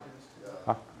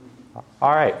All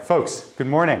right, folks, good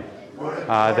morning.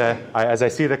 As I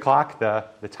see the clock,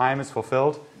 the time is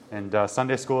fulfilled, and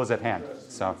Sunday school is at hand.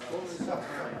 So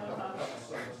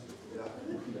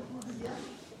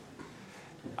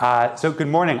good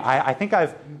morning. I think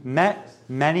I've met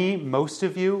most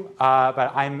of you,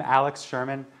 but I'm Alex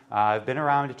Sherman. I've been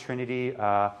around Trinity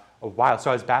a while. So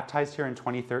I was baptized here in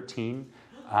 2013.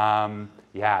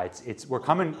 We're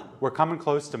coming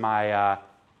close to my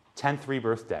 10th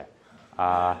rebirthday.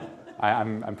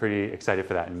 I'm pretty excited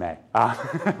for that in May.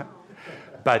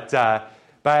 But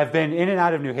I've been in and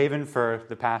out of New Haven for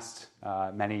the past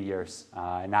many years,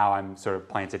 and now I'm sort of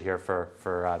planted here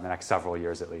for the next several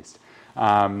years at least.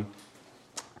 And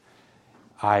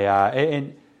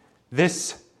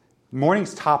this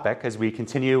morning's topic, as we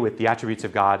continue with the attributes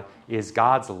of God, is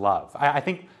God's love. I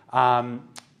think on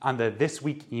the This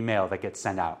Week email that gets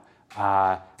sent out,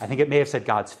 I think it may have said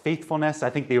God's faithfulness. I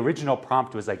think the original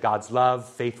prompt was like God's love,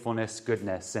 faithfulness,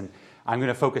 goodness, and I'm going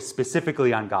to focus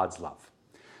specifically on God's love,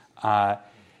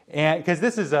 and because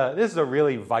this is a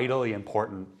really vitally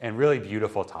important and really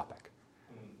beautiful topic.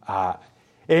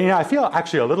 And I feel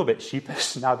actually a little bit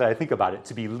sheepish now that I think about it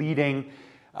to be leading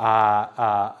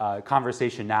a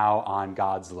conversation now on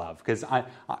God's love, because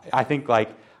I think like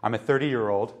I'm a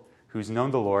 30-year-old who's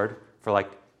known the Lord for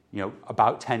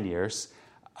about 10 years.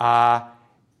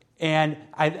 And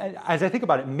as I think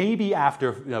about it, maybe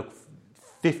after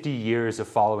 50 years of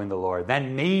following the Lord,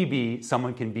 then maybe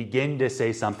someone can begin to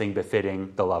say something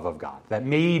befitting the love of God. That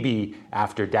maybe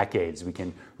after decades we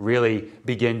can really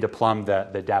begin to plumb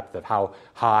the depth of how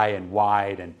high and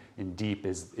wide and deep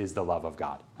is the love of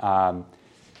God.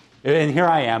 And here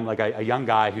I am, like a young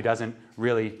guy who doesn't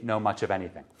really know much of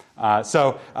anything. That's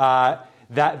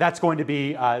going to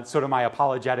be sort of my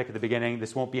apologetic at the beginning.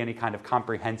 This won't be any kind of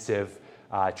comprehensive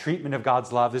treatment of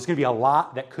God's love. There's going to be a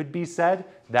lot that could be said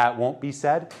that won't be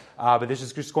said, but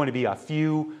there's just going to be a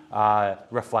few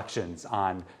reflections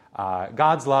on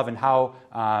God's love and how,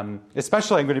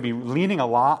 especially I'm going to be leaning a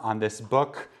lot on this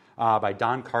book by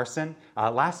Don Carson.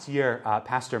 Last week,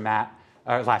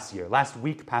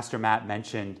 Pastor Matt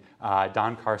mentioned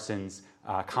Don Carson's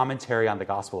commentary on the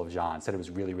Gospel of John, said it was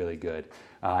really, really good.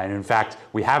 And in fact,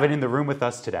 we have it in the room with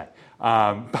us today.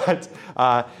 But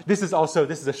this is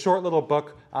a short little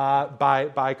book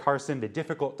by Carson, The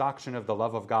Difficult Doctrine of the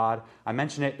Love of God. I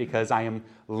mention it because I am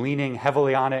leaning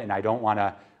heavily on it, and I don't want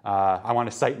to. I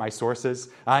want to cite my sources.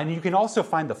 And you can also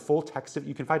find the full text of it.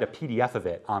 You can find a PDF of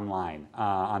it online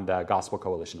on the Gospel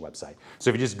Coalition website. So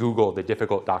if you just Google The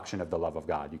Difficult Doctrine of the Love of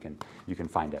God, you can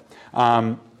find it.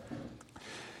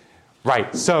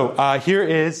 Right. So here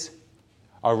is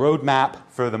a roadmap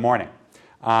for the morning.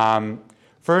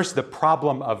 First, the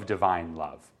problem of divine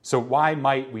love. So why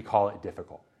might we call it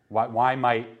difficult? Why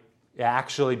might it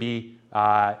actually be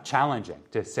challenging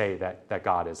to say that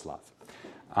God is love?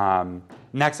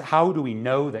 Next, how do we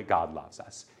know that God loves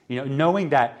us? Knowing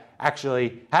that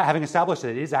actually, having established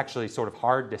that it is actually sort of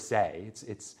hard to say.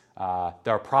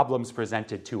 There are problems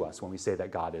presented to us when we say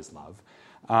that God is love.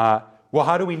 Well,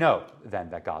 how do we know then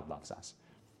that God loves us?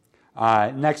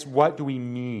 Next, what do we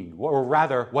mean? Or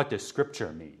rather, what does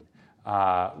Scripture mean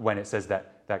when it says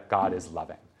that God is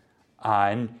loving?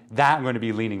 And that I'm going to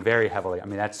be leaning very heavily. I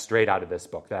mean, that's straight out of this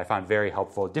book that I found very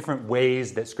helpful. Different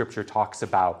ways that Scripture talks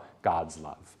about God's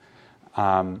love.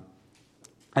 And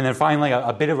then finally,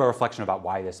 a bit of a reflection about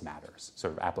why this matters,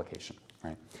 sort of application.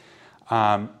 Right?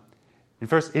 And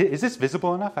first, is this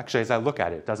visible enough? Actually, as I look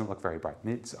at it, it doesn't look very bright.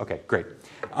 Okay, great.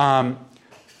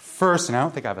 First, and I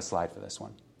don't think I have a slide for this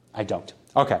one. I don't.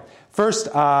 Okay.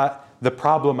 First, the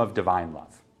problem of divine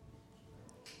love.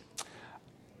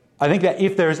 I think that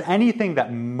if there's anything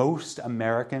that most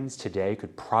Americans today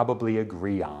could probably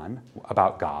agree on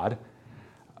about God,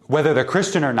 whether they're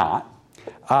Christian or not,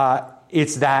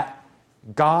 it's that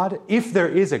God, if there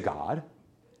is a God,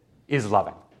 is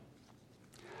loving.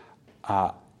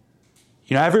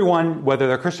 Everyone, whether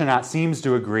they're Christian or not, seems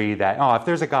to agree that, if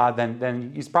there's a God,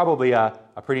 then he's probably a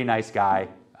pretty nice guy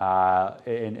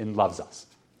and loves us.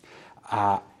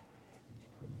 And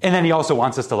then he also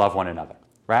wants us to love one another.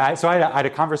 Right? So I had a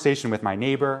conversation with my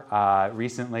neighbor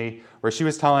recently where she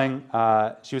was telling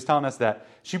us that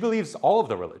she believes all of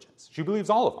the religions. She believes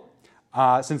all of them,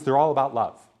 since they're all about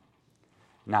love.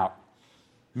 Now,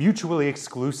 mutually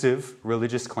exclusive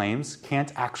religious claims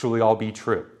can't actually all be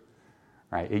true.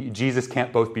 Right? Jesus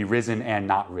can't both be risen and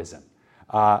not risen.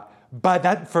 But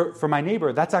that for my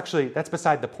neighbor, that's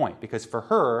beside the point, because for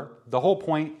her, the whole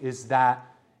point is that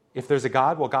if there's a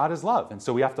God, well, God is love, and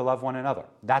so we have to love one another.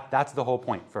 That's the whole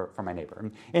point for my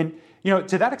neighbor. And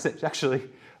to that extent, actually,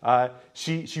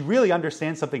 she really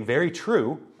understands something very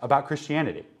true about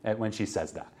Christianity when she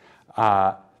says that.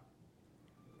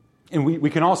 And we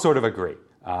can all sort of agree.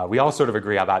 We all sort of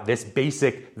agree about this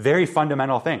basic, very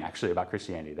fundamental thing, actually, about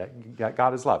Christianity, that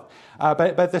God is love.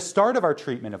 But at the start of our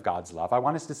treatment of God's love, I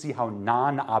want us to see how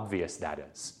non-obvious that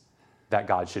is, that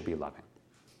God should be loving.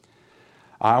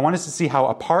 I want us to see how,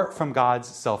 apart from God's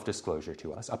self-disclosure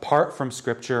to us, apart from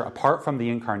Scripture, apart from the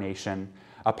Incarnation,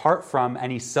 apart from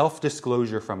any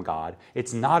self-disclosure from God,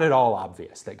 it's not at all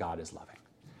obvious that God is loving.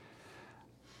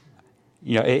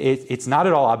 It's not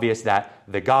at all obvious that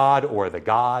the God or the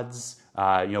gods,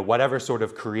 whatever sort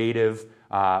of creative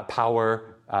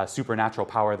power, supernatural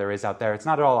power there is out there, it's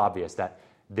not at all obvious that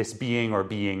this being or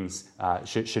beings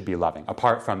should be loving,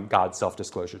 apart from God's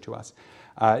self-disclosure to us.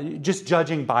 Just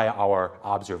judging by our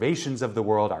observations of the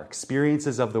world, our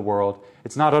experiences of the world,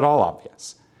 it's not at all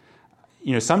obvious.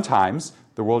 Sometimes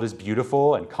the world is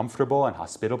beautiful and comfortable and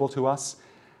hospitable to us,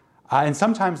 and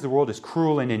sometimes the world is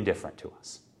cruel and indifferent to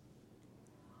us.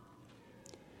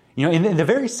 In the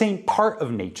very same part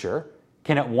of nature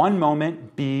can at one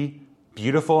moment be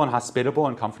beautiful and hospitable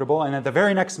and comfortable, and at the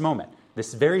very next moment,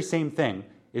 this very same thing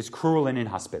is cruel and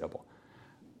inhospitable.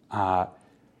 Yeah,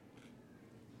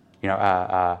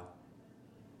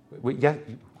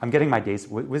 I'm getting my days.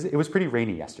 It was pretty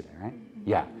rainy yesterday, right?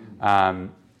 Yeah.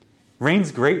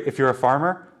 Rain's great if you're a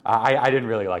farmer. I didn't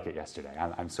really like it yesterday.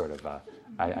 I'm sort of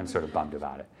bummed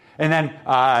about it. And then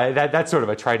that's sort of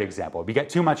a trite example. We get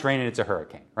too much rain and it's a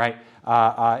hurricane, right?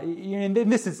 And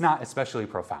this is not especially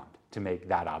profound to make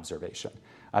that observation,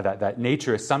 that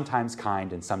nature is sometimes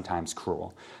kind and sometimes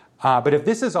cruel. But if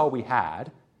this is all we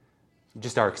had,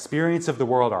 just our experience of the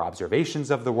world, our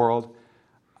observations of the world,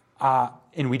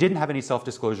 and we didn't have any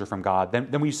self-disclosure from God,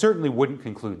 then we certainly wouldn't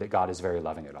conclude that God is very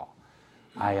loving at all.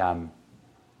 I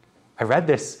read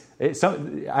this.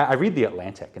 I read The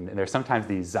Atlantic, and there's sometimes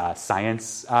these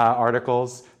science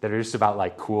articles that are just about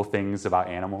like cool things about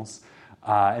animals.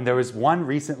 And there was one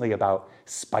recently about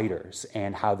spiders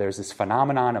and how there's this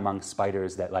phenomenon among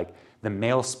spiders that like the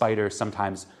male spiders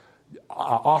sometimes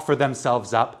offer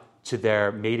themselves up to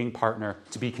their mating partner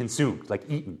to be consumed, like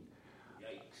eaten.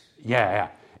 Yikes. Yeah.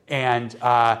 And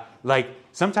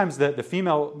sometimes the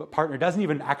female partner doesn't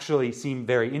even actually seem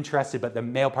very interested, but the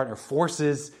male partner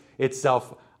forces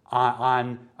itself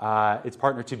on its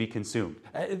partner to be consumed.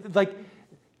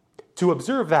 To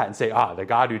observe that and say, the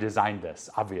God who designed this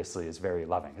obviously is very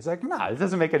loving. It's like, it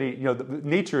doesn't make any,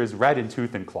 nature is red in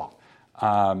tooth and claw.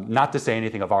 Not to say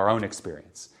anything of our own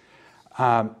experience.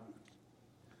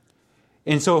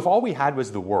 And so if all we had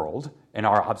was the world and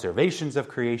our observations of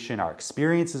creation, our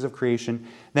experiences of creation,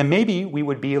 then maybe we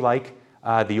would be like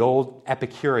the old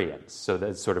Epicureans, so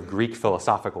the sort of Greek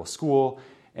philosophical school.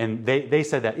 And they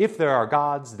said that if there are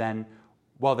gods, then,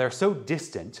 well, they're so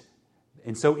distant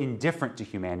and so indifferent to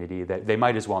humanity that they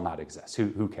might as well not exist.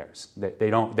 Who cares? They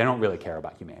don't really care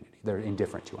about humanity. They're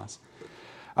indifferent to us.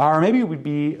 Or maybe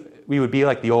we would be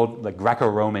like the old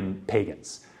Greco-Roman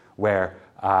pagans, where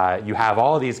you have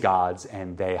all these gods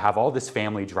and they have all this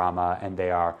family drama and they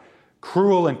are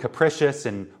cruel and capricious,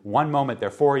 and one moment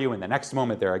they're for you and the next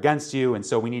moment they're against you, and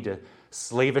so we need to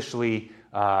slavishly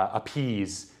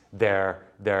appease their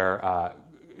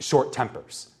short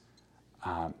tempers.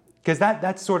 Because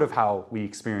that's sort of how we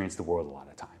experience the world a lot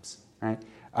of times, right?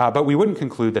 But we wouldn't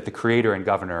conclude that the creator and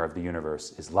governor of the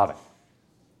universe is loving.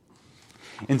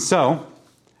 And so,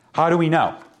 how do we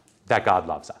know that God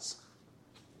loves us?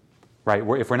 Right?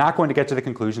 If we're not going to get to the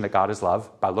conclusion that God is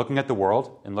love by looking at the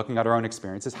world and looking at our own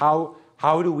experiences, how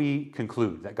do we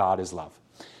conclude that God is love?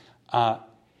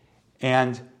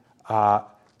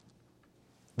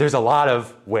 There's a lot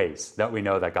of ways that we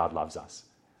know that God loves us.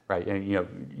 Right? And,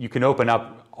 you can open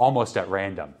up almost at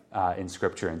random in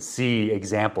Scripture and see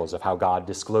examples of how God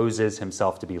discloses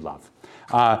himself to be love.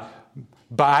 But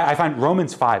I find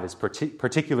Romans 5 is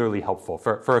particularly helpful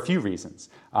for a few reasons.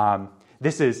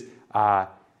 This is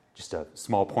just a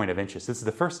small point of interest. This is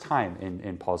the first time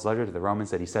in Paul's letter to the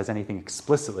Romans that he says anything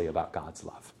explicitly about God's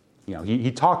love.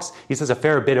 He says a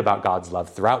fair bit about God's love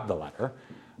throughout the letter,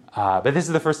 but this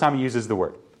is the first time he uses the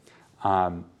word.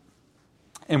 And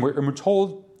we're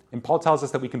told, and Paul tells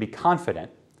us that we can be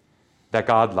confident that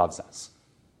God loves us.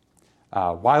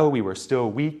 While we were still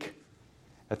weak,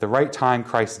 at the right time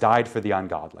Christ died for the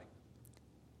ungodly.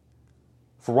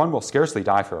 For one will scarcely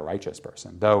die for a righteous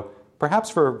person, though perhaps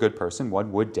for a good person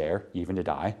one would dare even to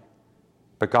die.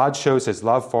 But God shows his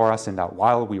love for us in that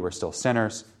while we were still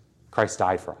sinners, Christ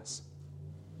died for us.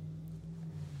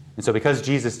 And so because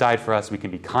Jesus died for us, we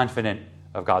can be confident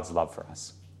of God's love for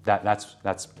us. That's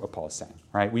what Paul is saying,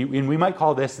 right? We might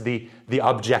call this the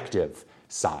objective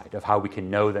side of how we can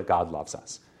know that God loves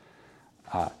us.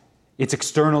 It's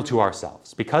external to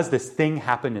ourselves. Because this thing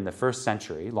happened in the first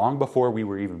century, long before we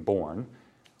were even born,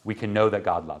 we can know that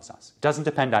God loves us. It doesn't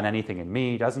depend on anything in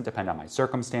me, doesn't depend on my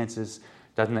circumstances,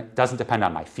 doesn't depend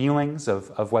on my feelings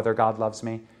of whether God loves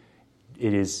me.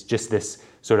 It is just this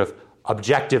sort of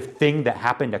objective thing that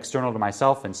happened external to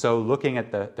myself, and so looking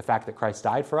at the fact that Christ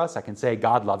died for us, I can say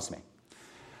God loves me.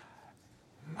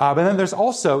 But then there's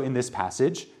also in this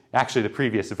passage, actually the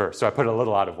previous verse, so I put it a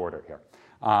little out of order here.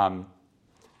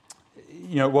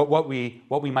 What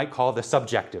we might call the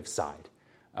subjective side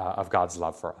of God's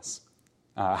love for us,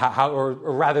 or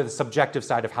rather the subjective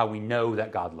side of how we know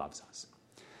that God loves us.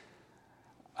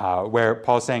 Where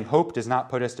Paul is saying, hope does not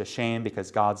put us to shame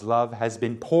because God's love has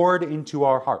been poured into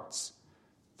our hearts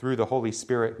through the Holy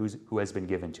Spirit who has been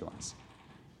given to us.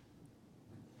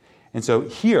 And so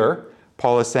here,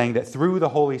 Paul is saying that through the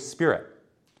Holy Spirit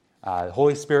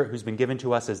who's been given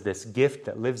to us as this gift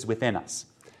that lives within us,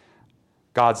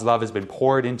 God's love has been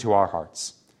poured into our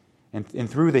hearts. And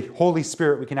through the Holy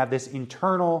Spirit, we can have this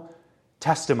internal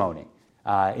testimony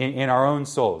in our own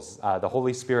souls, the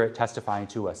Holy Spirit testifying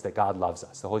to us that God loves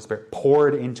us, the Holy Spirit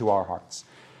poured into our hearts.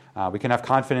 We can have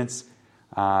confidence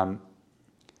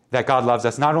that God loves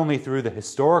us not only through the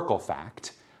historical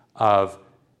fact of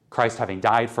Christ having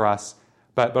died for us,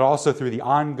 but also through the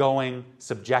ongoing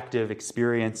subjective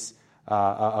experience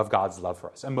of God's love for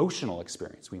us, emotional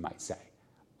experience, we might say,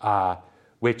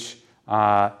 which,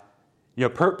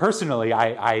 personally,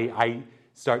 I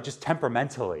start just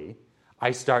temperamentally, I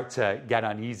start to get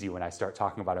uneasy when I start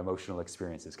talking about emotional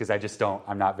experiences because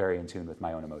I'm not very in tune with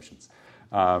my own emotions.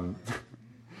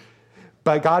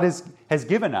 But God has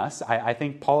given us, I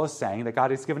think Paul is saying that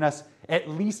God has given us at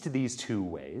least these two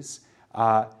ways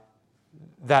that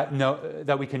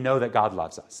we can know that God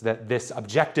loves us. That this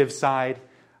objective side,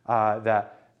 and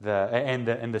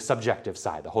the subjective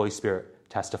side, the Holy Spirit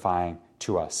testifying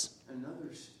to us.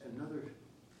 Another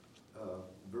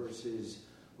verse is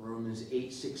Romans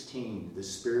 8:16. The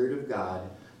Spirit of God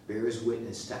bears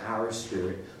witness to our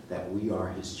spirit that we are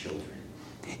His children.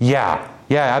 Yeah,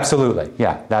 absolutely.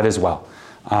 Yeah, that as well.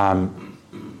 And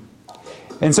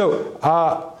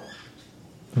so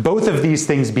both of these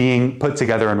things being put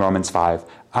together in Romans 5,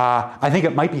 I think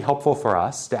it might be helpful for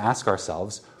us to ask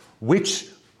ourselves,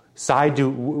 which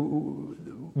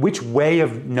way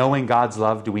of knowing God's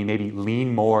love do we maybe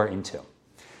lean more into?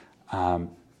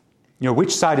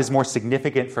 Which side is more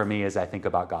significant for me as I think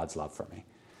about God's love for me?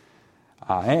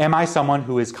 Am I someone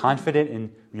who is confident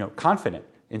in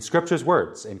Scripture's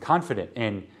words and confident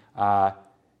in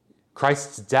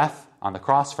Christ's death on the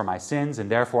cross for my sins, and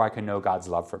therefore I can know God's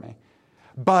love for me?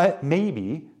 But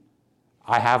maybe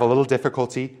I have a little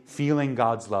difficulty feeling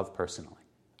God's love personally.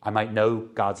 I might know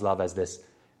God's love as this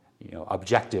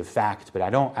objective fact, but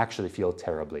I don't actually feel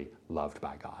terribly loved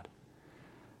by God.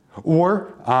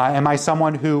 Or am I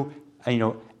someone who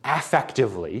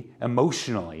affectively,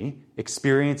 emotionally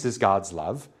experiences God's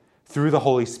love through the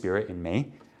Holy Spirit in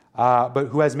me, but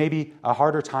who has maybe a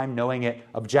harder time knowing it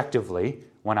objectively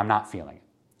when I'm not feeling it,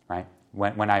 right?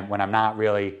 When I'm not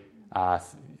really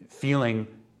feeling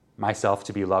myself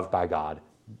to be loved by God,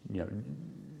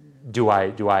 do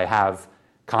I have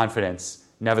confidence?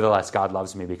 Nevertheless, God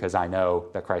loves me because I know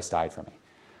that Christ died for me.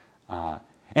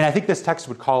 And I think this text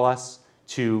would call us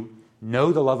to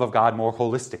know the love of God more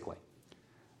holistically.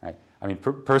 Right? I mean,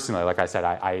 personally, like I said,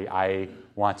 I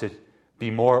want to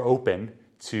be more open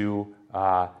to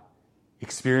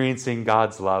experiencing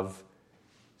God's love,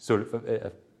 sort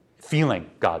of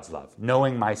feeling God's love,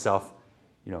 knowing myself,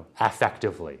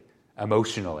 affectively,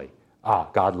 emotionally.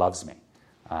 God loves me.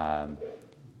 But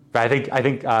I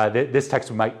think this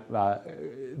text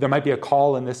there might be a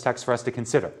call in this text for us to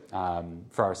consider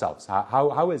for ourselves.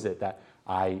 How is it that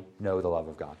I know the love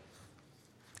of God?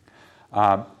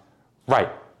 Right.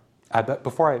 But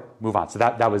before I move on, so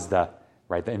that was in the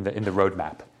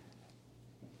roadmap.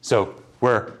 So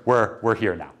we're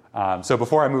here now. So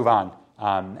before I move on,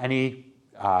 any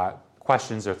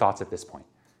questions or thoughts at this point?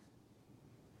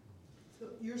 So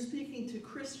you're speaking to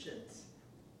Christians.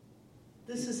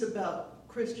 This is about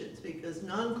Christians because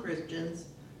non-Christians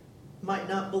might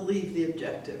not believe the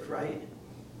objective, right?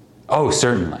 Oh,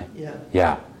 certainly. Yeah.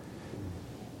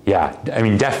 I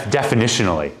mean,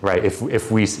 definitionally, right?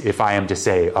 If I am to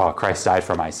say, "Oh, Christ died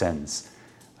for my sins,"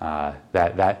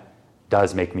 that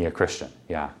does make me a Christian.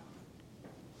 Yeah.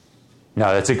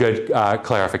 No, that's a good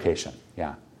clarification.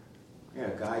 Yeah. Yeah,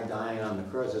 a guy dying on the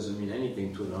cross doesn't mean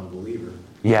anything to an unbeliever.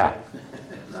 Yeah.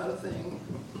 Not a thing.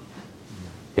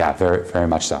 Yeah, very, very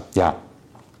much so. Yeah.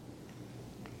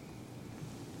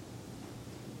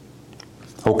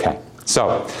 Okay,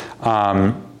 so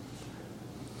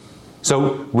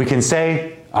we can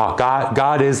say,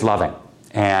 God is loving,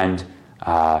 and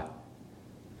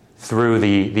through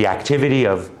the activity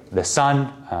of the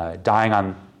Son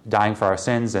dying for our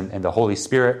sins, and the Holy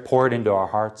Spirit poured into our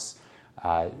hearts,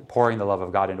 pouring the love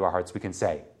of God into our hearts, we can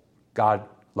say, God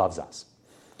loves us.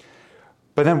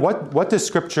 But then what does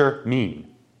Scripture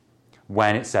mean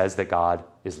when it says that God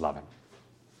is loving?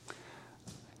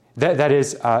 That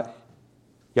is,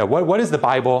 what is the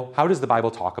Bible? How does the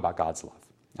Bible talk about God's love?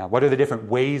 What are the different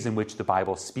ways in which the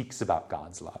Bible speaks about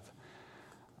God's love?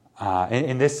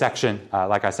 In this section,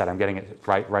 like I said, I'm getting it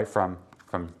right from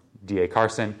D.A.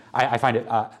 Carson. I find it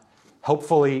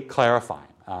helpfully clarifying,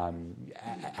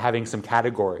 having some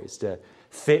categories to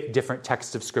fit different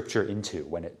texts of Scripture into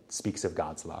when it speaks of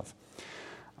God's love.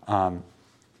 What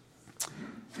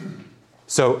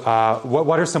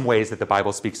are some ways that the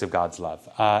Bible speaks of God's love?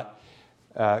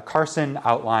 Carson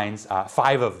outlines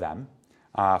 5 of them,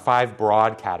 5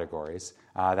 broad categories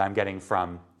that I'm getting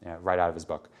from right out of his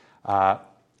book.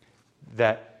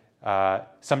 That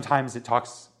sometimes it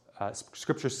talks,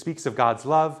 Scripture speaks of God's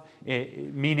love,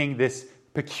 meaning this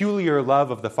peculiar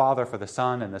love of the Father for the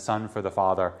Son and the Son for the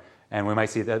Father, and we might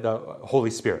see the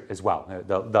Holy Spirit as well.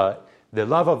 The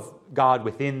love of God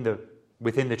within the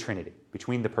Trinity,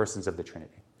 between the persons of the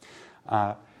Trinity.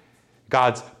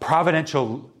 God's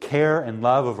providential care and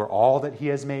love over all that He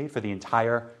has made for the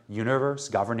entire universe,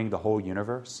 governing the whole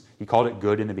universe. He called it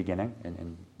good in the beginning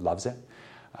and loves it.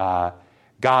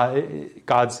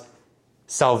 God's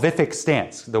salvific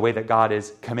stance, the way that God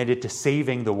is committed to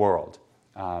saving the world,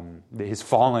 His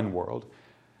fallen world.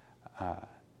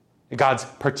 God's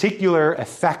particular,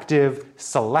 effective,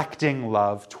 selecting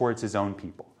love towards His own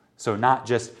people. So not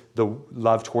just the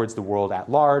love towards the world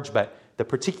at large, but the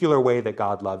particular way that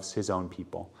God loves His own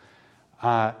people.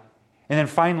 And then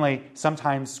finally,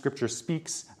 sometimes Scripture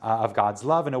speaks of God's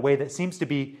love in a way that seems to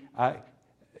be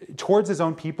towards His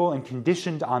own people and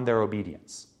conditioned on their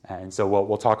obedience. And so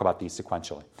we'll talk about these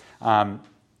sequentially.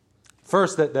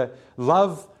 First, the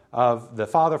love of the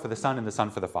Father for the Son and the Son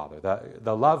for the Father,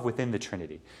 the love within the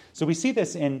Trinity. So we see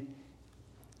this in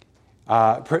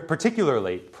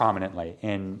particularly prominently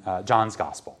in John's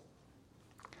Gospel.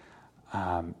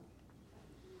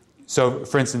 So,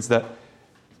 for instance,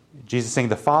 Jesus saying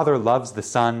the Father loves the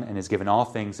Son and has given all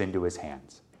things into His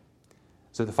hands.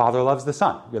 So the Father loves the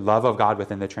Son, the love of God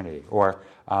within the Trinity. Or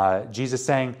Jesus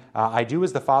saying, I do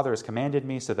as the Father has commanded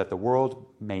me so that the world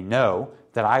may know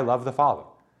that I love the Father.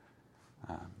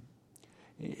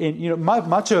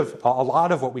 A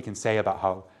lot of what we can say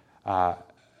about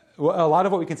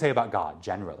God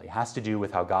generally has to do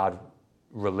with how God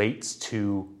relates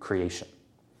to creation.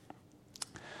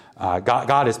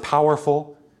 God is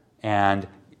powerful, and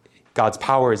God's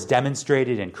power is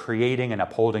demonstrated in creating and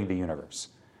upholding the universe.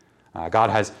 God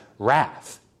has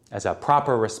wrath as a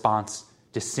proper response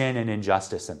to sin and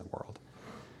injustice in the world.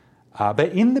 But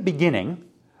in the beginning,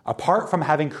 apart from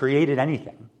having created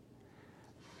anything,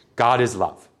 God is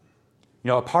love.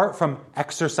 Apart from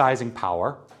exercising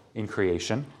power in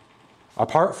creation,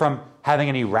 apart from having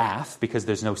any wrath because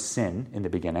there's no sin in the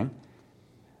beginning,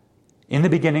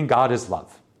 God is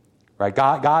love. Right?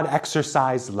 God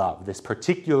exercised love, this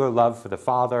particular love for the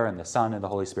Father and the Son and the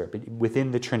Holy Spirit, but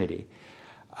within the Trinity.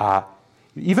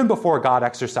 Even before God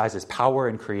exercises power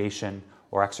in creation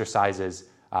or exercises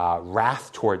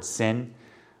wrath towards sin,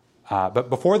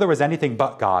 but before there was anything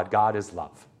but God is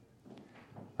love.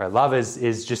 Right? Love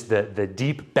is just the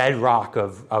deep bedrock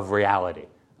of reality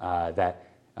that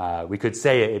we could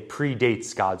say it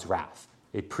predates God's wrath.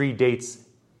 It predates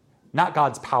not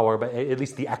God's power, but at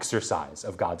least the exercise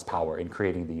of God's power in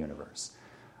creating the universe.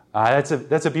 That's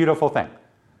a beautiful thing.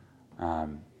 How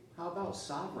about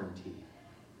sovereignty?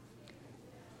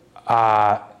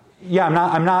 I'm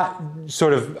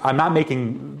not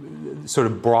making sort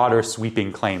of broader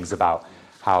sweeping claims about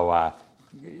how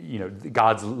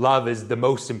God's love is the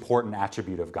most important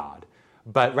attribute of God,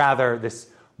 but rather this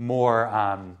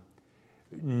more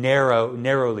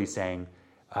narrowly saying.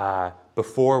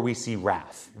 Before we see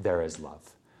wrath, there is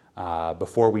love.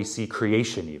 Before we see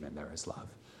creation, even, there is love.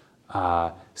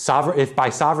 If by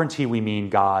sovereignty we mean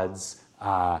God's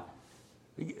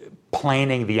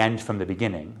planning the end from the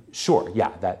beginning, sure,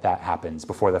 yeah, that happens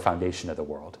before the foundation of the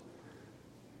world.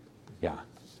 Yeah.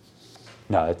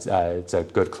 No, it's a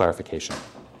good clarification.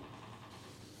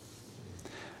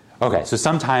 Okay, so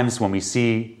sometimes when we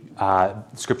see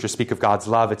Scripture speak of God's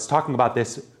love, it's talking about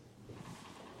this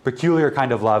peculiar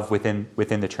kind of love within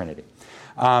the Trinity.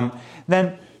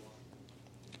 Then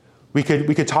we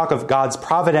could talk of God's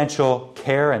providential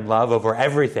care and love over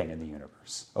everything in the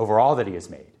universe, over all that He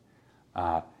has made.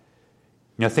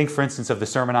 Think, for instance, of the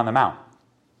Sermon on the Mount.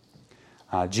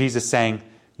 Jesus saying,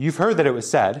 "You've heard that it was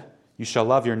said, 'You shall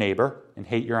love your neighbor and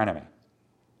hate your enemy.'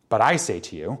 But I say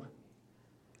to you,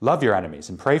 love your enemies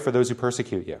and pray for those who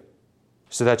persecute you,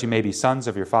 so that you may be sons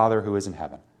of your Father who is in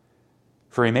heaven.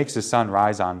 For he makes his sun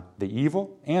rise on the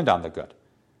evil and on the good,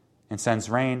 and sends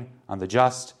rain on the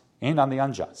just and on the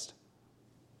unjust."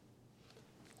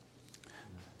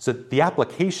 So the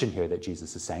application here that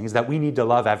Jesus is saying is that we need to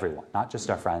love everyone, not just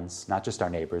our friends, not just our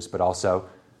neighbors, but also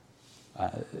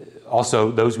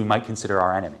those we might consider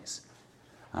our enemies.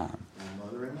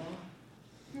 Mother-in-law?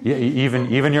 Yeah,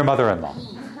 even your mother-in-law.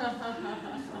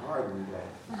 Hardly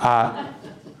that.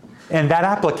 And that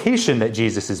application that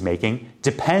Jesus is making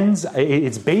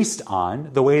it's based on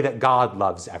the way that God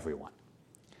loves everyone.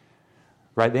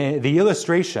 Right? The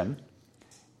illustration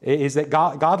is that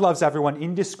God loves everyone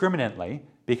indiscriminately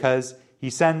because he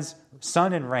sends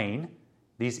sun and rain,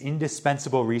 these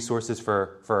indispensable resources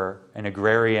for an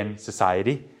agrarian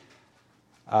society.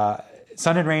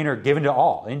 Sun and rain are given to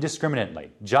all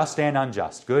indiscriminately, just and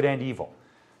unjust, good and evil.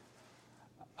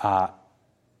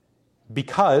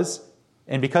 Because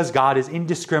God is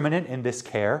indiscriminate in this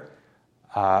care,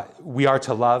 we are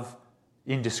to love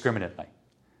indiscriminately.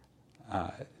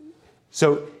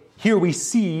 So here we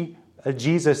see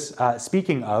Jesus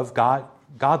speaking of God.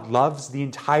 God loves the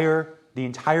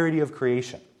entirety of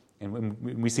creation, and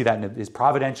we see that in his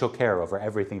providential care over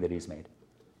everything that he's made.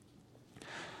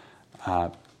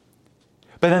 But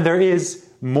then there is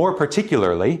more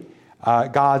particularly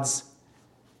God's.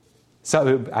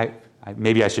 So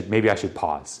maybe I should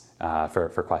pause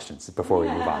for questions before we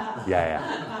move on.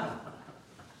 Yeah.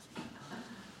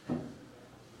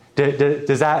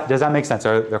 Does that make sense?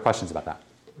 Are there questions about that?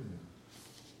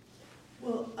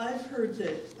 Well, I've heard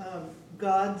that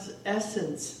God's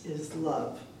essence is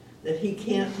love, that he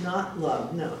can't not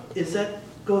love. No, is that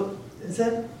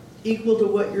equal to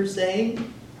what you're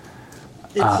saying?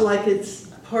 It's like it's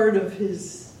part of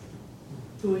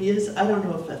who he is. I don't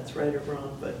know if that's right or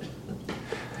wrong, but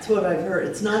that's what I've heard.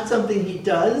 It's not something he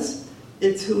does,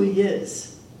 it's who he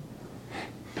is.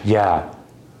 Yeah.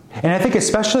 And I think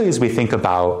especially as we think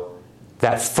about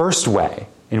that first way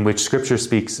in which Scripture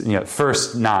speaks,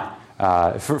 first in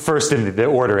the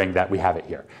ordering that we have it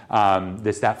here.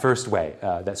 That first way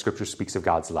that Scripture speaks of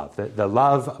God's love. The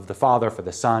love of the Father for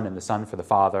the Son, and the Son for the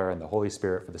Father, and the Holy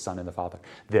Spirit for the Son and the Father.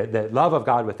 The love of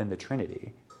God within the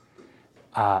Trinity.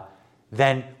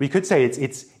 Then we could say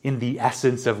it's in the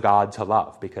essence of God to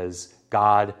love, because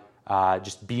God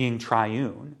just being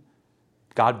triune,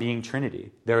 God being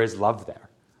Trinity, there is love there.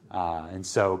 And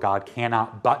so God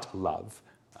cannot but love,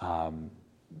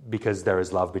 because there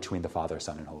is love between the Father,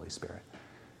 Son, and Holy Spirit.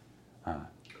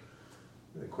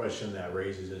 The question that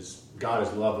raises is, God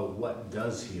is love, but what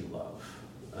does he love?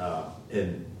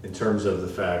 In terms of the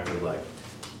fact that,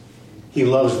 he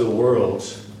loves the world,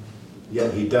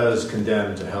 yet he does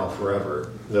condemn to hell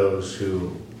forever those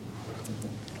who,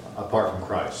 apart from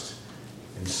Christ.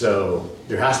 And so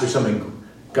there has to be something.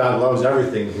 God loves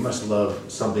everything. He must love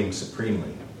something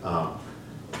supremely.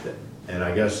 And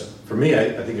I guess, for me,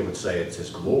 I think it would say it's his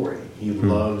glory. He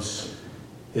loves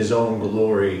his own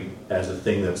glory as the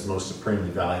thing that's most supremely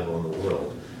valuable in the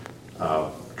world.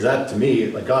 Because that, to me,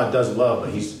 God does love,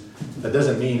 but that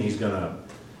doesn't mean he's going to...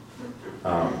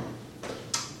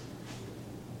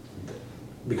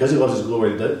 because he loves his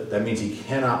glory, that means he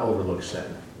cannot overlook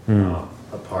sin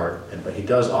apart. But he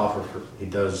does he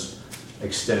does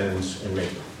extend and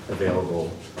make available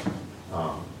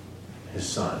his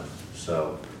Son.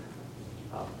 So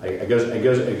it goes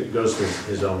to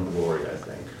his own glory, I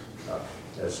think.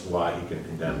 That's why he can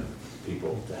condemn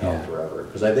people to hell forever.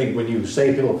 Because I think when you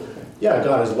say people,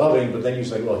 God is loving, but then you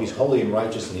say, well, he's holy and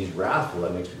righteous and he's wrathful,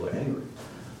 that makes people angry.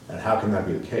 And how can that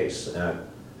be the case?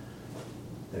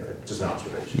 Anyway, just an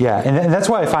observation. Yeah, and that's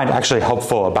why I find actually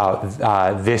helpful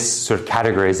about this sort of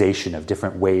categorization of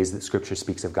different ways that Scripture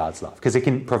speaks of God's love, because it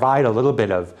can provide a little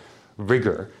bit of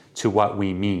rigor to what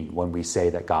we mean when we say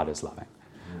that God is loving.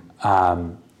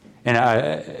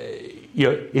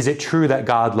 Is it true that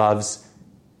God loves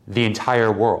the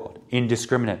entire world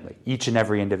indiscriminately, each and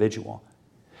every individual?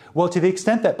 Well, to the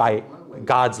extent that by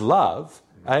God's love,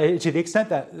 to the extent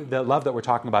that the love that we're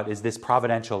talking about is this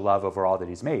providential love over all that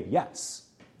he's made, yes.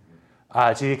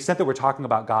 To the extent that we're talking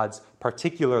about God's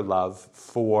particular love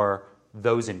for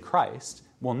those in Christ,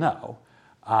 well, no.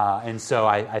 And so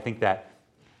I think that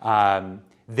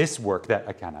this work that,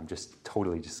 again, I'm just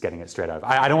totally just getting it straight out of.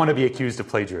 I don't want to be accused of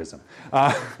plagiarism.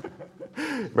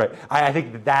 Right. I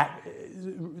think that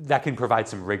can provide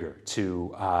some rigor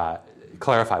to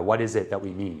clarify what is it that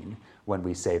we mean when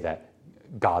we say that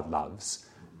God loves.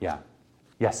 Yeah.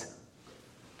 Yes.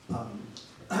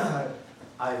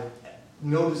 I've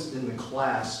noticed in the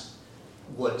class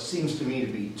what seems to me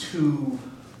to be two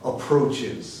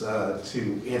approaches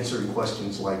to answering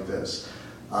questions like this.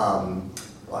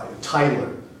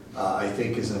 Tyler, I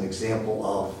think, is an example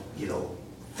of,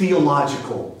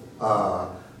 theological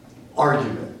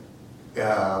argument.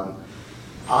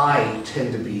 I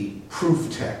tend to be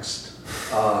proof text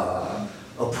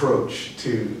approach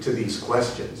to these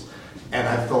questions. And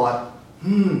I thought,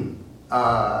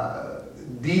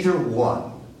 neither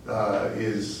one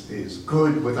is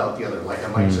good without the other. Like I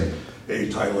might say, hey,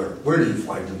 Tyler, where do you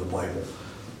find in the Bible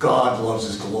God loves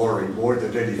his glory more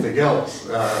than anything else?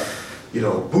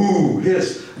 Boo,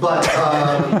 hiss. But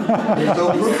there's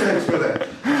no proof text for that.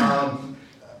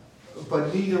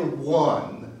 But neither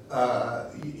one,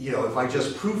 if I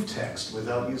just proof text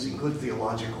without using good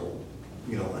theological,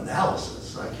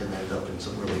 analysis, I can end up in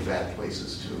some really bad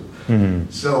places too. Mm-hmm.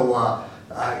 So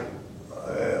I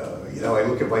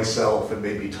look at myself and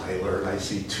maybe Tyler, and I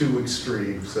see two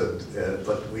extremes,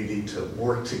 but we need to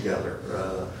work together.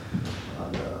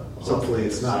 Hopefully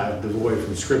it's not devoid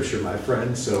from Scripture, my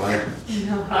friend. So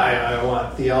I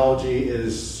want theology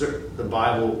the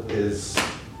Bible is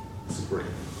supreme.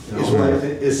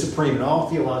 Is supreme in all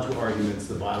theological arguments.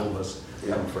 The Bible must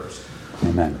come first.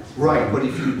 Amen. Right, but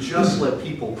if you just let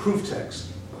people proof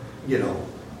text,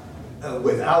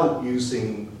 without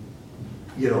using,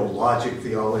 logic,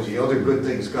 theology, other good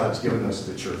things God's given us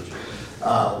the church,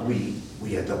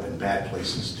 we end up in bad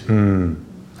places too.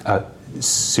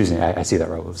 Susan, I see that,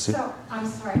 right? So, I'm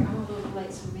sorry, I'm a little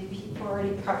late, so maybe you've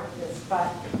already covered this,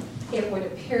 but it would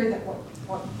appear that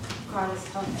what God is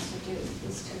telling us to do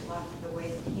is to love the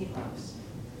way that He loves.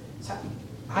 So,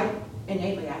 I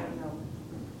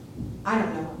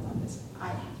don't know what love is. I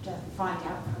have to find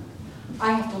out from Him.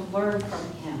 I have to learn from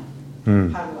Him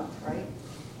how to love, right?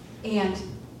 And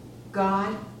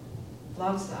God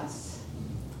loves us,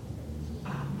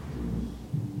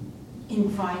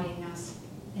 inviting us,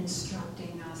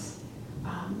 instructing us,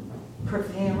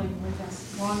 prevailing with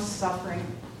us, long-suffering,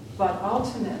 but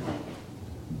ultimately,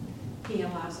 He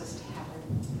allows us to have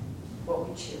what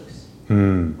we choose,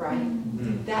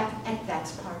 right?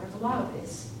 That's part of love,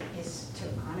 is to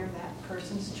honor that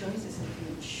person's choices if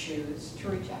you choose to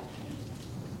reject Him.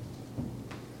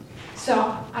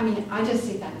 So, I just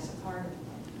see that as a part of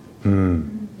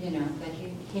love, that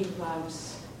He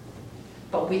loves,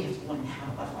 but we have to learn how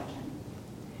to love like Him.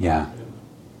 Yeah.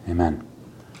 Amen.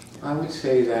 I would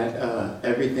say that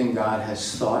everything God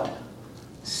has thought,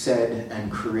 said,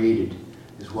 and created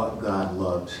is what God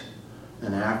loves.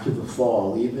 And after the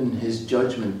fall, even His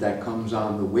judgment that comes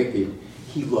on the wicked,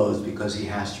 He loves because He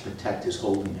has to protect His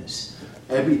holiness.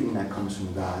 Everything that comes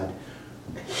from God,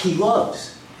 He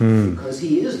loves because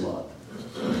He is love.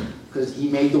 Because He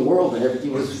made the world and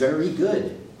everything was very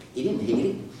good. He didn't hate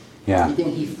it. Yeah.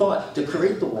 Everything He thought to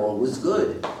create the world was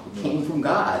good. It came from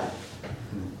God.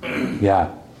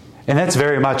 Yeah. And that's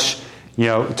very much,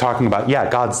 talking about,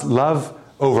 God's love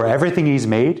over everything He's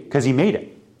made, because He made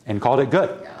it and called it good.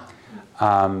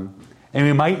 Yeah. And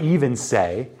we might even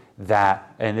say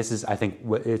that, and this is, I think,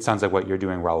 it sounds like what you're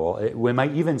doing, Raul, we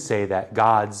might even say that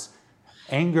God's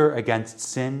anger against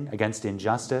sin, against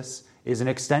injustice, is an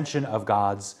extension of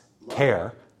God's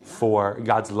care for,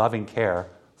 God's loving care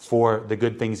for the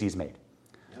good things He's made.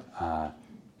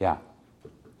 Yeah.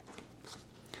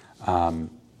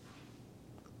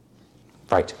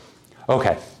 Right.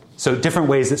 Okay. So different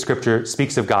ways that Scripture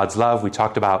speaks of God's love. We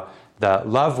talked about the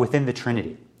love within the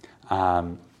Trinity.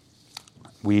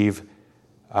 We've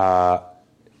talked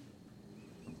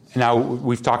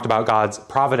about God's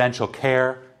providential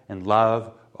care and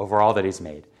love over all that He's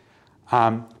made.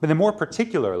 But then more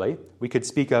particularly, we could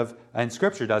speak of, and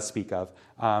Scripture does speak of,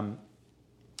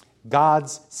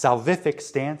 God's salvific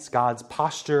stance, God's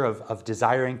posture of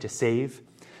desiring to save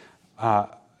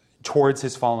towards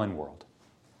His fallen world.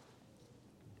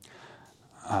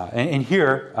 And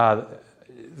here,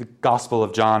 the Gospel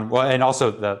of John, and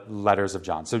also the letters of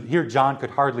John. So here, John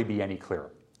could hardly be any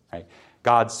clearer. Right?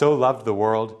 God so loved the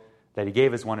world that He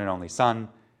gave His one and only Son,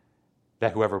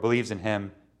 that whoever believes in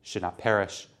Him should not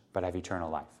perish, but have eternal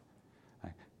life.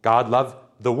 Right? God loved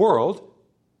the world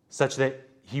such that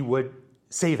He would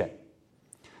save it.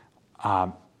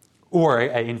 Or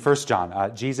in 1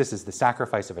 John, Jesus is the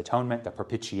sacrifice of atonement, the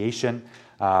propitiation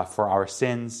for our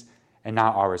sins, and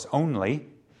not ours only,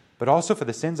 but also for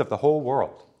the sins of the whole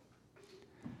world.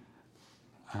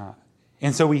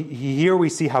 And so here we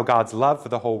see how God's love for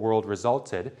the whole world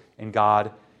resulted in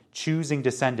God choosing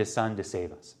to send His Son to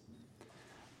save us.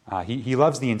 He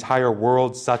loves the entire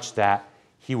world such that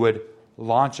He would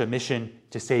launch a mission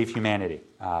to save humanity.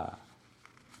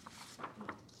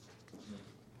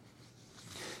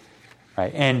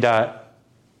 right? And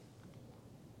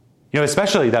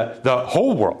especially the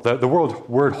whole world, the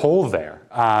word "whole" there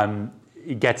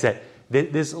gets it.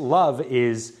 This love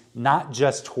is not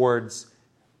just towards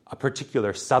a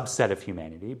particular subset of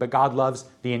humanity, but God loves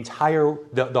the entire,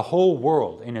 the whole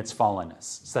world in its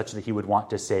fallenness, such that he would want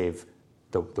to save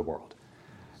the world.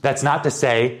 That's not to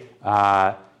say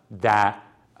that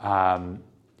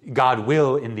God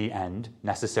will, in the end,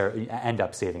 necessarily end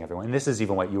up saving everyone. And this is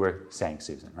even what you were saying,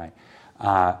 Susan, right?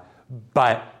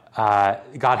 But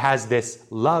God has this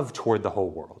love toward the whole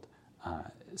world,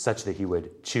 such that he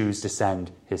would choose to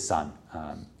send his son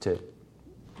to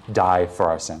die for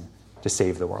our sin, to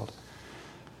save the world.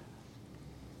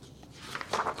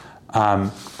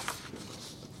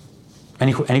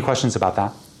 Any questions about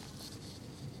that?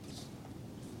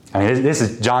 I mean, this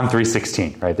is John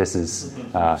 3:16, right? This is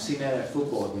I've seen that at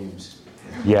football games.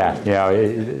 yeah,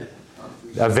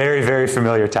 a very, very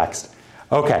familiar text.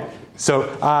 Okay,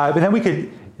 so but then we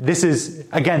could. This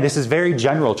is very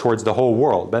general towards the whole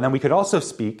world. But then we could also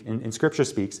speak, in Scripture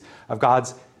speaks, of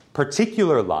God's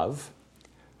particular love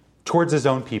towards his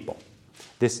own people.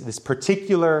 This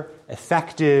particular,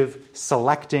 effective,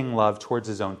 selecting love towards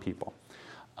his own people.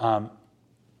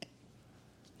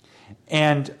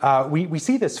 And we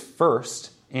see this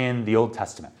first in the Old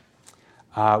Testament.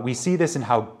 We see this in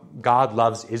how God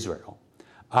loves Israel.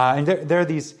 And there are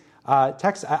these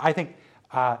texts, I think,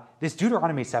 this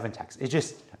Deuteronomy 7 text is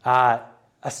just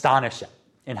astonishing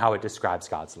in how it describes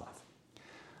God's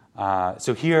love.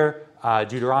 So here,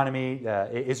 Deuteronomy,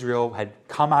 Israel had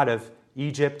come out of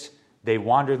Egypt. They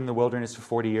wandered in the wilderness for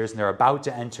 40 years, and they're about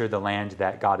to enter the land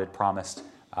that God had promised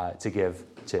to give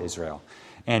to Israel.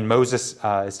 And Moses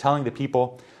is telling the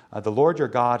people, the Lord your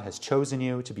God has chosen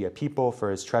you to be a people for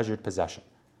his treasured possession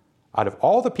out of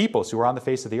all the peoples who are on the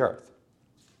face of the earth.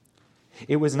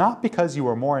 It was not because you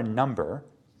were more in number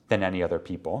than any other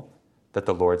people that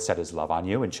the Lord set his love on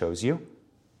you and chose you.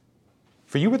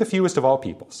 For you were the fewest of all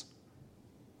peoples.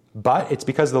 But it's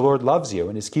because the Lord loves you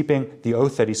and is keeping the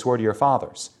oath that he swore to your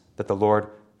fathers, that the Lord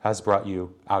has brought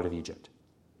you out of Egypt.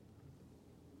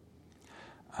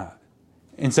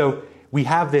 And so we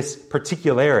have this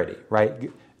particularity, right?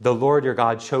 The Lord your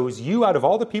God chose you out of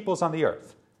all the peoples on the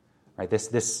earth, right?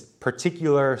 This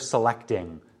particular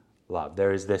selecting love.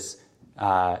 There is this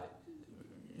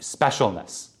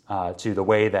specialness to the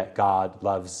way that God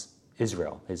loves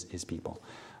Israel, his people.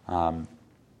 But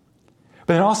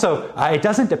then also, it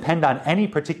doesn't depend on any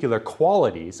particular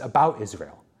qualities about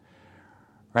Israel,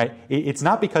 right? It's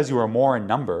not because you are more in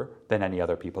number than any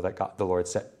other people that the Lord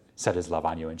set his love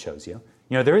on you and chose you.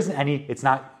 There isn't any, it's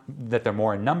not that they're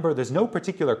more in number. There's no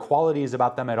particular qualities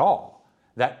about them at all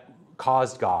that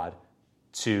caused God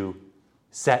to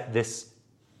set this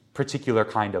particular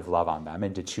kind of love on them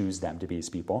and to choose them to be his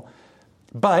people.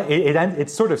 But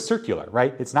it's sort of circular,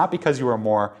 right? It's not because you are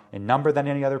more in number than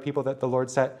any other people that the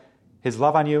Lord set his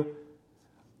love on you,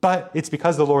 but it's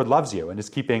because the Lord loves you and is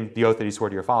keeping the oath that he swore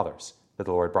to your fathers that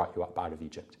the Lord brought you up out of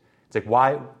Egypt. It's like,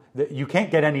 why? You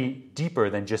can't get any deeper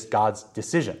than just God's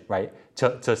decision, right,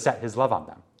 to set his love on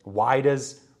them. Why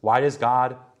does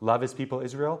God love his people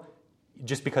Israel?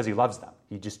 Just because he loves them.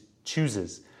 He just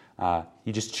chooses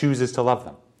to love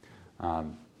them.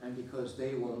 And because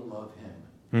they won't love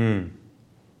him.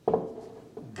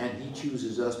 And he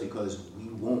chooses us because we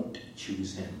won't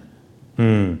choose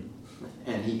him.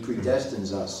 And he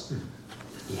predestines us.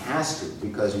 He has to,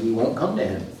 because we won't come to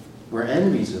him. We're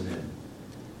enemies of him.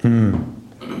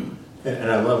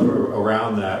 And I love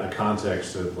around that the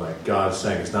context of like God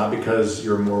saying it's not because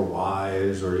you're more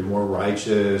wise or you're more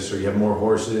righteous or you have more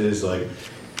horses. Like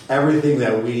everything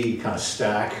that we kind of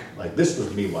stack, like this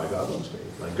was me why God loves me.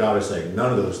 Like God is saying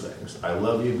none of those things. I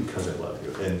love you because I love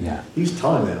you. And he's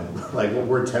telling them like what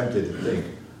we're tempted to think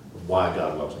of why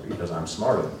God loves me, because I'm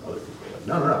smarter than other people. Like,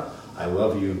 no. I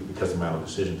love you because of my own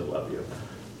decision to love you.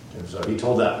 And so he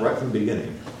told that right from the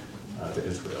beginning to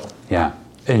Israel. Yeah.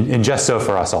 And just so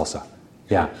for us also.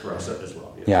 Yeah. For us as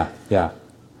well. Yeah.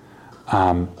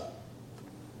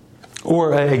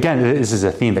 Or again, this is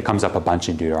a theme that comes up a bunch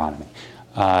in Deuteronomy.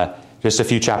 Just a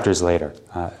few chapters later.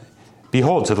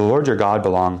 Behold, to the Lord your God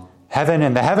belong heaven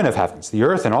and the heaven of heavens, the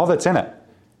earth and all that's in it.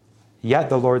 Yet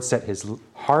the Lord set his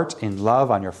heart in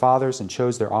love on your fathers and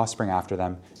chose their offspring after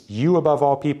them, you above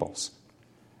all peoples,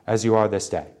 as you are this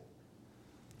day.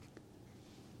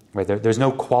 Right, there's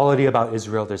no quality about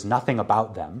Israel. There's nothing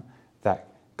about them that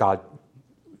God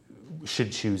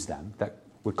should choose them, that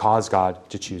would cause God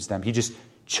to choose them. He just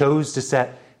chose to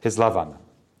set his love on them.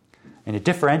 And it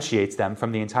differentiates them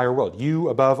from the entire world. You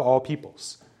above all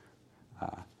peoples.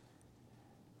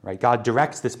 right? God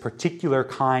directs this particular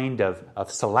kind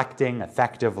of selecting,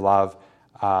 effective love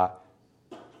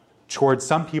towards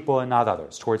some people and not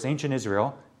others, towards ancient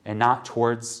Israel and not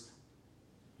towards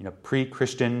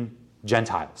pre-Christian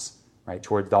Gentiles, right?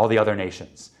 Towards all the other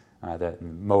nations, the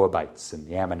Moabites and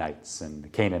the Ammonites and the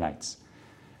Canaanites.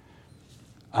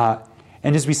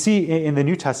 And as we see in the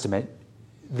New Testament,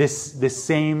 this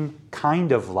same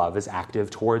kind of love is active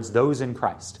towards those in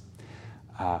Christ,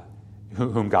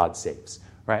 whom God saves.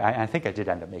 Right? I think I did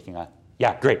end up making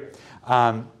great.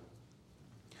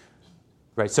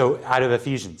 Right, so out of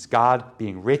Ephesians, God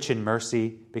being rich in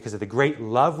mercy because of the great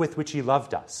love with which he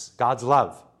loved us, God's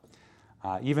love,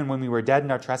 even when we were dead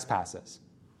in our trespasses.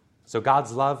 So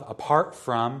God's love apart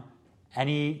from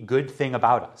any good thing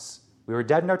about us. We were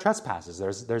dead in our trespasses.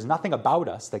 There's nothing about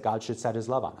us that God should set his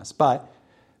love on us. But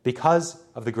because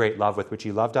of the great love with which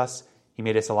he loved us, he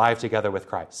made us alive together with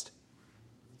Christ.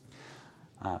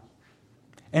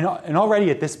 And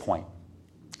already at this point,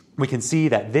 we can see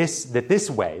that this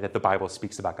way that the Bible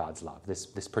speaks about God's love, this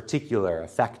particular,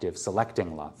 effective,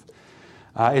 selecting love,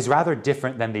 is rather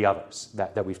different than the others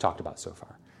that we've talked about so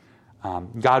far.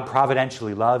 God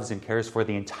providentially loves and cares for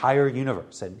the entire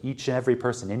universe and each and every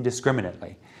person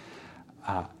indiscriminately.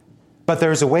 But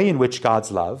there's a way in which God's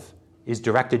love is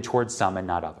directed towards some and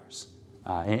not others.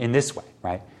 In this way,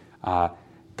 right?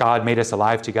 God made us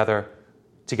alive together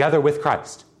with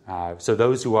Christ. So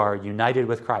those who are united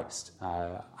with Christ,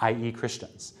 i.e.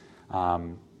 Christians,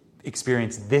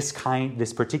 experience this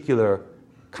particular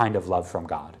kind of love from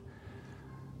God.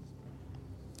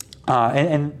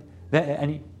 Any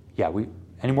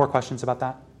more questions about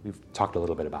that? We've talked a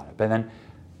little bit about it. But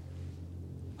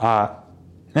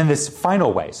then this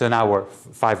final way, so now we're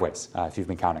 5 ways, if you've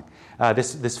been counting.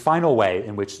 This final way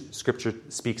in which Scripture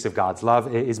speaks of God's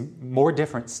love is more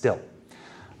different still.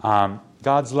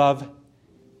 God's love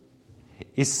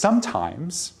is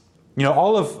sometimes,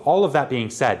 all of that being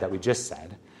said that we just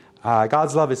said,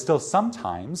 God's love is still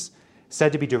sometimes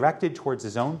said to be directed towards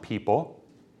his own people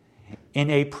in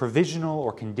a provisional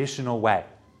or conditional way,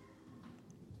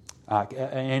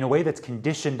 in a way that's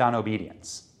conditioned on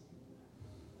obedience.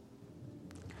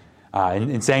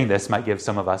 In saying this might give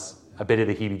some of us a bit of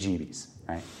the heebie-jeebies,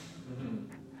 right?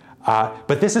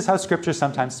 But this is how Scripture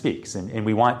sometimes speaks, and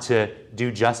we want to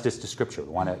do justice to Scripture. We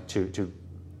want to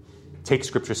take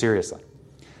Scripture seriously.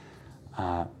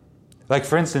 Like,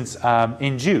 for instance,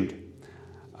 in Jude,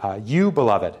 you,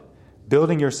 beloved,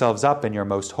 building yourselves up in your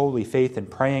most holy faith and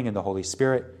praying in the Holy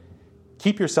Spirit,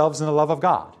 keep yourselves in the love of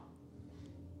God,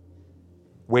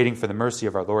 waiting for the mercy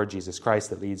of our Lord Jesus Christ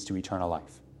that leads to eternal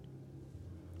life.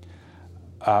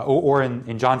 Or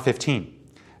in John 15,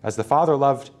 as the Father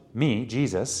loved me,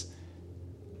 Jesus,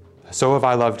 so have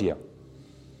I loved you.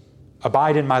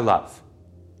 Abide in my love.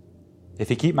 If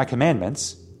you keep my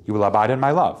commandments, you will abide in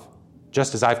my love,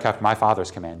 just as I've kept my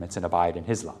Father's commandments and abide in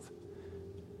his love.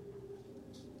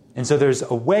 And so there's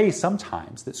a way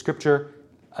sometimes that Scripture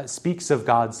speaks of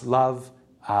God's love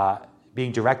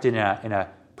being directed in a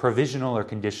provisional or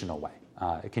conditional way,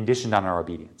 conditioned on our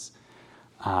obedience.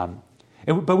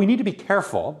 But we need to be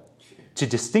careful to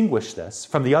distinguish this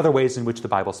from the other ways in which the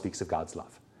Bible speaks of God's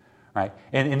love, right?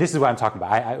 And this is what I'm talking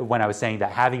about. When I was saying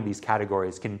that having these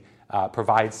categories can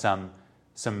provide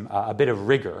a bit of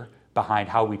rigor behind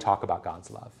how we talk about God's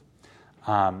love.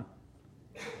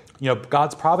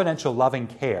 God's providential loving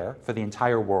care for the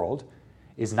entire world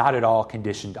is not at all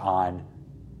conditioned on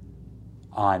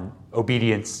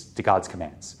obedience to God's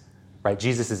commands, right?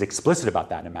 Jesus is explicit about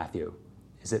that in Matthew.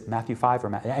 Is it Matthew 5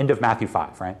 or end of Matthew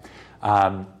 5, right?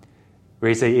 Where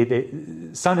he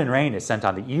says, sun and rain is sent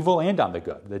on the evil and on the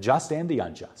good, the just and the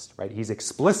unjust, right? He's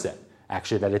explicit,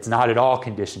 actually, that it's not at all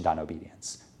conditioned on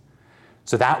obedience.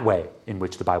 So that way in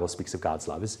which the Bible speaks of God's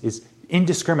love is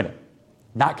indiscriminate,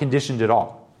 not conditioned at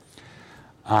all.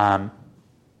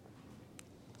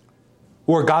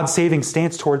 Or God's saving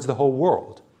stance towards the whole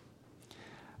world.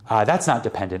 That's not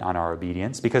dependent on our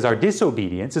obedience, because our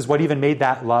disobedience is what even made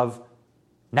that love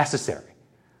necessary,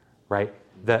 right?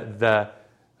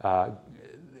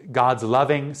 God's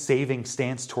loving, saving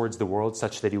stance towards the world,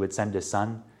 such that he would send his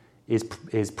Son,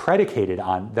 is predicated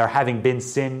on there having been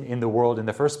sin in the world in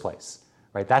the first place,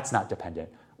 right? That's not dependent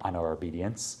on our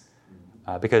obedience,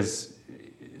 because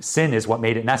sin is what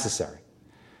made it necessary.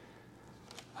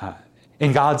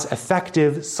 In God's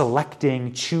effective,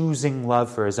 selecting, choosing love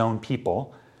for his own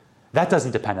people, that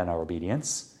doesn't depend on our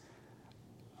obedience.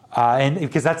 And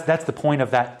because that's the point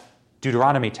of that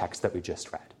Deuteronomy text that we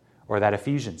just read, or that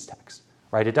Ephesians text,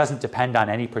 right? It doesn't depend on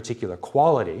any particular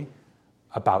quality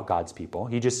about God's people.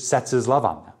 He just sets his love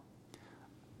on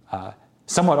them.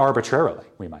 Somewhat arbitrarily,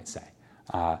 we might say.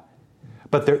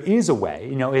 But there is a way,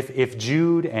 if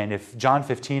Jude and if John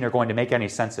 15 are going to make any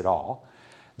sense at all,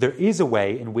 there is a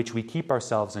way in which we keep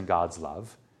ourselves in God's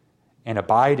love and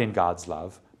abide in God's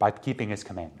love by keeping his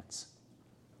commandments.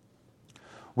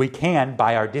 We can,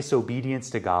 by our disobedience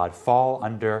to God, fall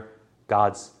under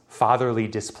God's fatherly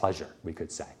displeasure, we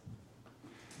could say.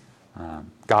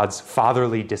 God's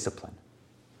fatherly discipline.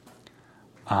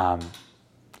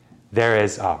 There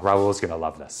is, Raul's going to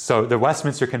love this. So the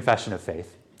Westminster Confession of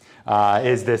Faith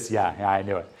is this, I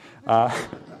knew it.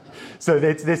 So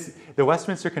it's this, the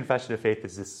Westminster Confession of Faith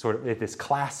is this sort of this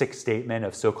classic statement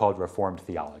of so-called Reformed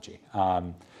theology.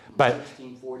 But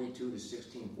 1642 to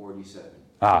 1647.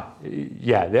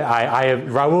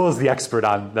 Raul is the expert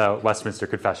on the Westminster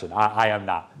Confession. I am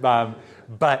not.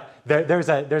 But there's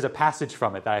a passage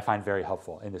from it that I find very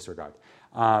helpful in this regard.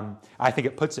 I think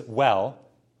it puts it well.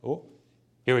 Oh,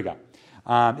 here we go.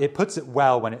 It puts it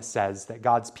well when it says that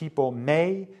God's people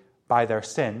may, by their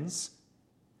sins,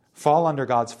 fall under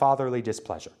God's fatherly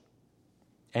displeasure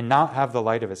and not have the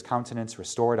light of his countenance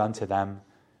restored unto them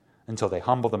until they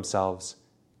humble themselves,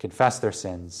 confess their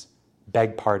sins,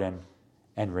 beg pardon,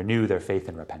 and renew their faith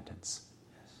and repentance.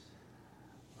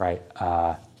 Right?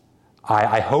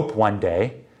 I hope one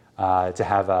day to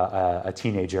have a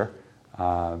teenager.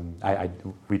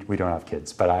 We don't have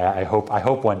kids, but I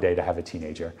hope one day to have a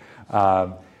teenager.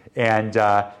 And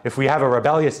if we have a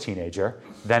rebellious teenager,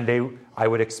 then I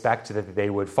would expect that they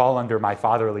would fall under my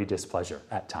fatherly displeasure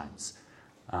at times.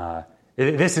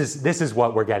 This is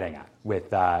what we're getting at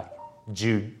with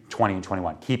Jude 20 and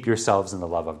 21. Keep yourselves in the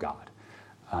love of God.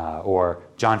 Or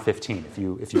John 15.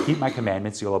 If you keep my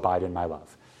commandments, you'll abide in my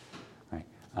love. Right?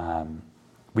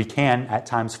 We can at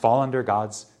times fall under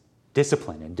God's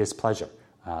discipline and displeasure.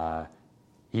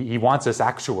 He wants us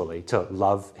actually to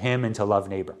love him and to love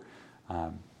neighbor.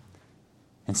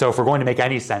 And so if we're going to make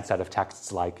any sense out of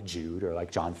texts like Jude or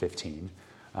like John 15,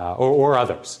 or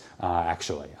others,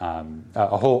 actually,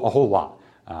 a whole lot,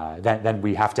 then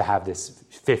we have to have this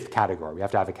fifth category. We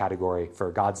have to have a category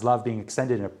for God's love being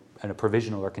extended in a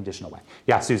provisional or conditional way.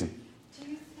 Yeah, Susan. Do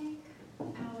you think,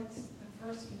 Alex, the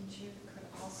verse in Jude could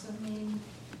also mean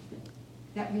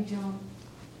that we don't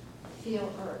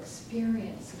feel or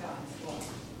experience God's love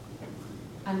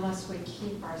unless we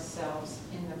keep ourselves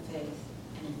in the faith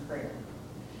and in prayer?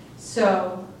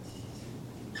 So,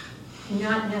 I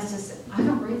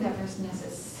don't read that verse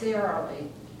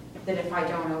necessarily that if I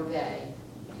don't obey,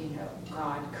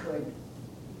 God could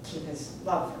keep his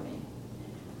love for me.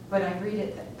 But I read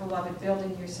it that, beloved,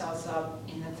 building yourselves up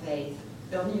in the faith,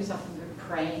 building yourself in the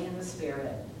praying in the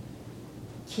Spirit,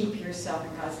 keep yourself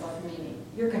in God's love, meaning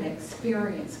you're going to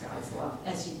experience God's love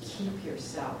as you keep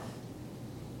yourself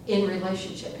in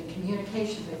relationship, in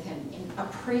communication with him, in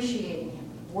appreciating him,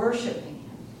 worshiping him.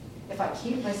 If I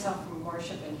keep myself from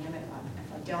worshiping him, if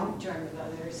I don't join with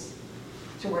others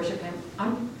to worship him,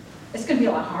 it's going to be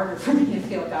a lot harder for me to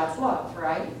feel God's love,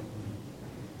 right?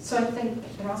 So I think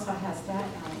it also has that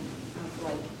element of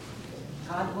like,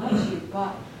 God loves you,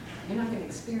 but you're not going to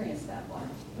experience that love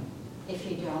if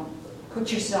you don't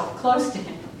put yourself close to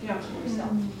him, if you don't keep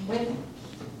yourself with him.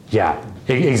 Yeah,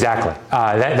 exactly.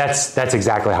 That's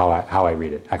exactly how I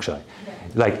read it, actually. Yeah.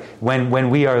 Like when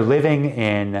we are living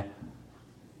in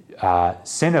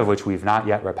sin of which we've not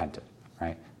yet repented,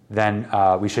 right? Then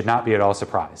we should not be at all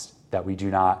surprised that we do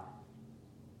not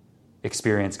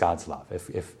experience God's love.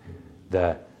 If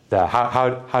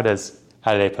how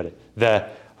do they put it?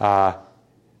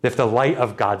 If the light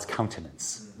of God's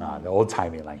countenance, the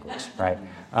old-timey language, right?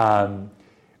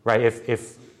 Right.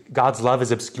 If God's love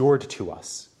is obscured to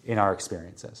us in our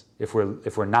experiences, if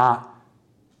we're not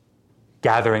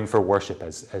gathering for worship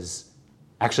as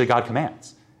actually God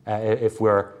commands, if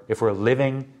we're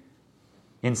living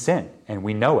in sin and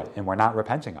we know it and we're not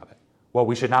repenting of it, well,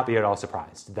 we should not be at all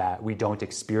surprised that we don't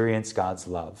experience God's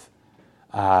love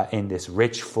in this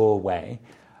rich, full way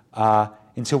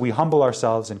until we humble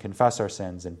ourselves and confess our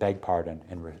sins and beg pardon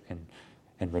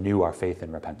and renew our faith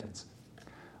and repentance.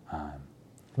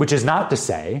 Which is not to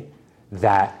say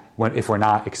that if we're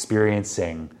not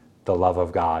experiencing the love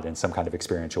of God in some kind of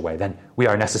experiential way, then we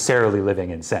are necessarily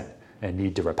living in sin and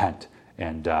need to repent.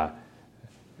 And I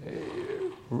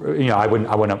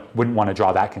wouldn't want to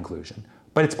draw that conclusion.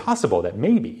 But it's possible that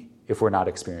maybe if we're not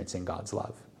experiencing God's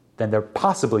love, then there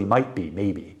possibly might be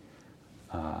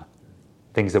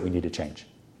things that we need to change.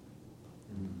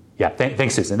 Yeah,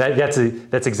 thanks, Susan.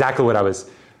 That's exactly what I was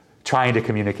trying to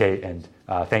communicate, and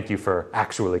thank you for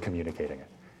actually communicating it.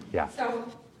 Yeah. So,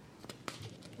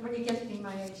 when you get to be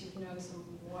my age, you know some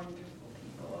wonderful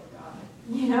people of God,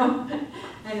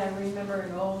 And I remember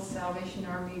an old Salvation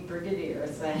Army brigadier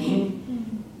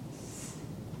saying,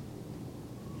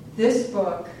 this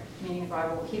book, meaning the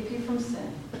Bible, will keep you from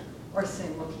sin, or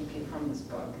sin will keep you from this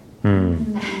book.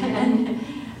 And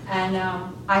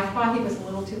I thought he was a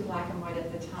little too black and white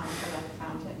at the time, but I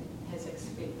found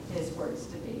his words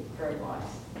to be very wise.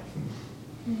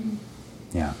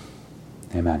 Yeah.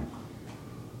 Amen.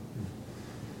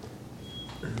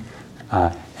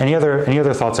 Any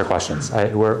other thoughts or questions?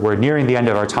 We're nearing the end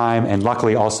of our time, and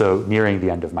luckily also nearing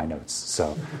the end of my notes.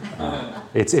 So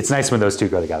it's nice when those two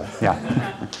go together.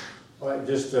 Yeah. Well,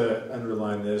 just to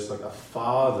underline this, like a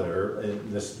father,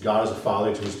 and this God is a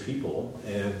father to his people,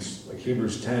 and like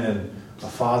Hebrews 10, a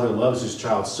father loves his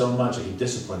child so much that he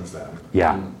disciplines them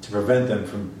to prevent them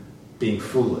from being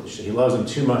foolish. He loves them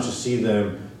too much to see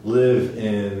them live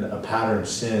in a pattern of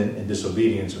sin and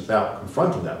disobedience without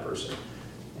confronting that person.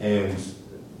 And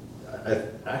I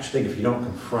actually think if you don't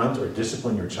confront or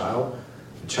discipline your child,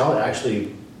 the child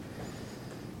actually,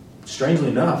 strangely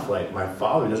enough, like my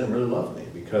father doesn't really love me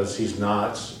because he's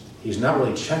not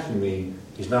really checking me.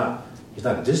 He's not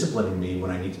disciplining me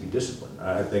when I need to be disciplined.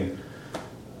 I think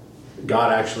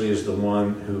God actually is the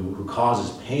one who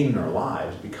causes pain in our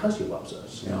lives because he loves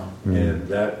us. Yeah. And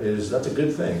that's a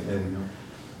good thing. And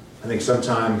I think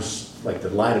sometimes, like the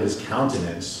light of his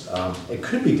countenance, it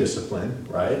could be discipline,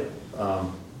 right?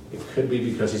 It could be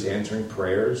because he's answering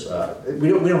prayers. We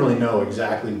don't really know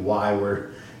exactly why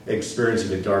we're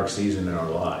experiencing a dark season in our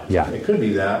lives. Yeah. It could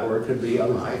be that, or it could be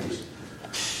other things.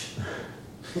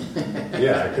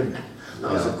 Yeah, it could.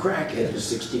 I was a crackhead for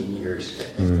 16 years.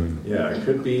 Yeah, it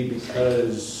could be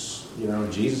because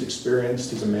Jesus experienced.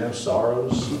 He's a man of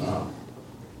sorrows.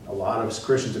 A lot of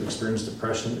Christians have experienced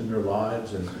depression in their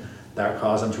lives, and that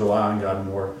caused them to rely on God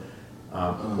more.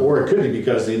 Or it could be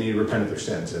because they need to repent of their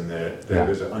sins and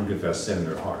there's an unconfessed sin in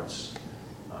their hearts.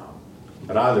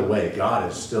 But either way, God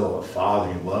is still a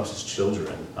father. He loves his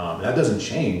children. And that doesn't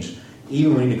change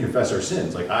even when we confess our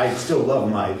sins. Like, I still love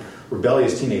my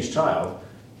rebellious teenage child,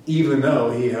 even though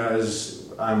he's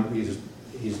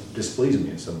displeased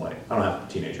me in some way. I don't have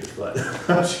teenagers, but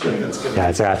I'm sure that's going to...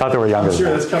 Yeah, I thought they were younger. I'm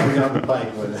sure that's coming down the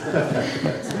pike.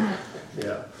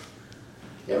 Yeah.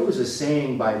 There was a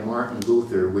saying by Martin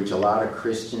Luther, which a lot of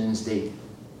Christians, they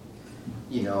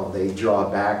draw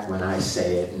back when I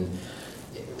say it. And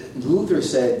Luther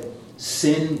said,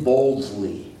 sin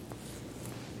boldly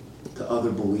to other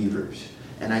believers.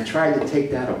 And I tried to take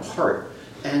that apart.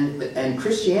 And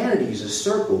Christianity is a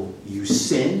circle. You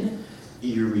sin,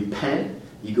 you repent,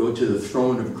 you go to the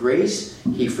throne of grace,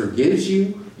 he forgives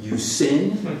you, you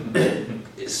sin.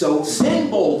 So sin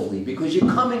boldly, because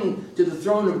you're coming to the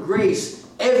throne of grace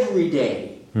every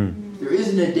day. There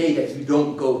isn't a day that you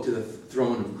don't go to the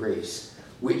throne of grace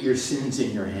with your sins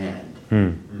in your hand.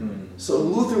 So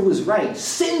Luther was right.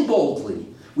 Sin boldly.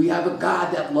 We have a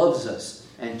God that loves us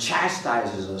and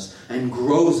chastises us and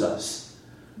grows us.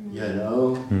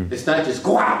 It's not just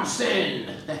go out and sin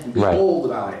and be bold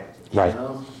about it. Right.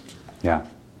 Yeah.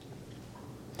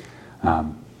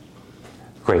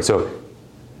 Great. So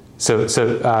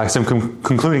some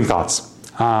concluding thoughts.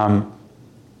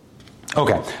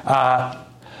 Okay.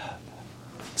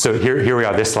 So here we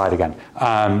are, this slide again.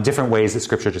 Different ways that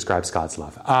Scripture describes God's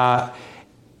love.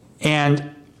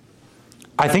 And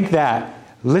I think that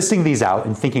listing these out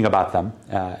and thinking about them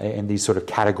in these sort of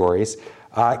categories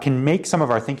can make some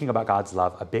of our thinking about God's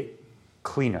love a bit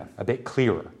cleaner, a bit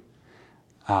clearer.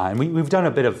 And we've done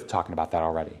a bit of talking about that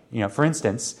already. For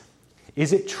instance,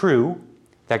 is it true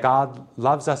that God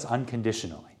loves us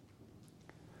unconditionally?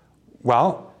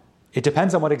 Well, it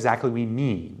depends on what exactly we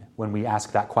mean when we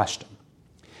ask that question.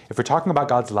 If we're talking about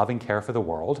God's loving care for the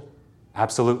world,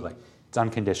 absolutely, it's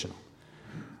unconditional.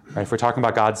 Right? If we're talking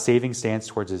about God's saving stance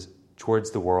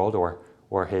towards the world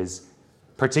or his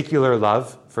particular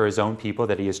love for his own people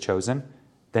that he has chosen,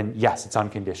 then yes, it's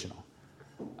unconditional.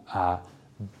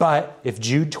 But if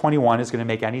Jude 21 is going to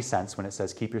make any sense when it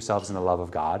says keep yourselves in the love of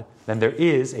God, then there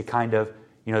is a kind of,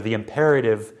 the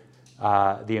imperative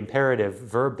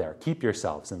verb there, keep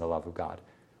yourselves in the love of God.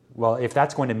 Well, if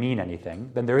that's going to mean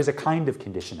anything, then there is a kind of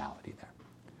conditionality there,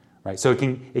 right? So it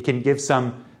can give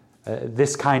some,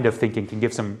 this kind of thinking can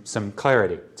give some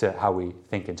clarity to how we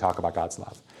think and talk about God's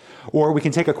love. Or we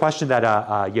can take a question that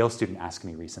a Yale student asked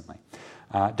me recently.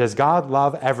 Does God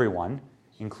love everyone,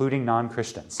 including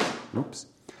non-Christians? Oops.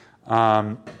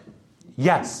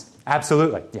 Yes,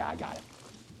 absolutely. Yeah, I got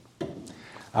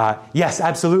it. Yes,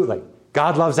 absolutely.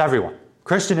 God loves everyone,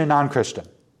 Christian and non-Christian.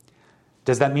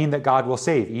 Does that mean that God will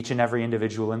save each and every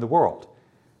individual in the world?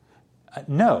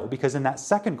 No, because in that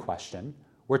second question,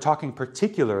 we're talking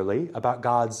particularly about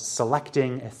God's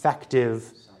selecting,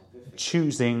 effective,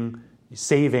 choosing,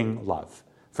 saving love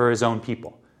for his own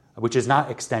people, which is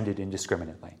not extended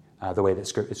indiscriminately the way that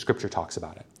Scripture talks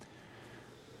about it.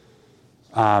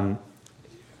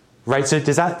 Right, so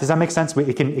does that make sense?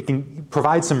 It can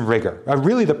provide some rigor.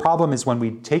 Really, the problem is when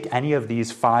we take any of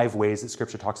these 5 ways that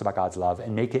Scripture talks about God's love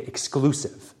and make it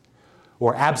exclusive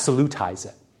or absolutize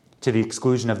it to the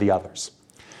exclusion of the others.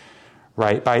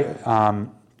 Right? For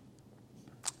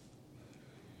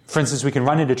instance, we can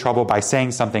run into trouble by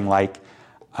saying something like,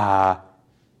 God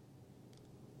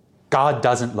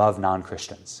doesn't love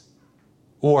non-Christians.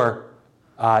 Or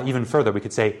even further, we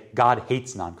could say, God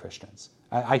hates non-Christians.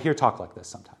 I hear talk like this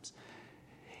sometimes.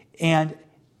 And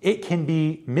it can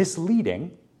be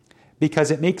misleading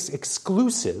because it makes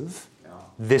exclusive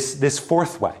this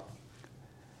 4th way.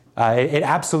 It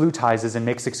absolutizes and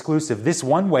makes exclusive this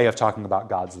one way of talking about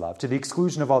God's love to the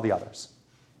exclusion of all the others.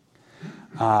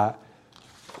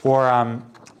 Or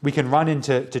we can run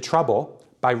into trouble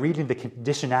by reading the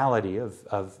conditionality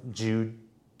of Jude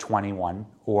 21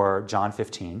 or John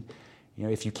 15.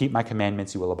 If you keep my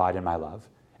commandments, you will abide in my love.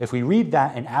 If we read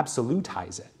that and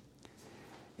absolutize it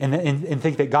and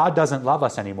think that God doesn't love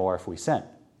us anymore if we sin,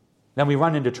 then we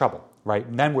run into trouble, right?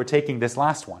 And then we're taking this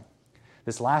last one,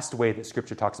 this last way that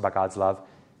Scripture talks about God's love,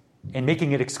 and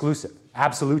making it exclusive,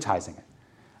 absolutizing it.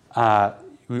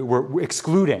 We're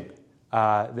excluding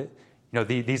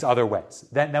these other ways.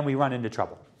 Then we run into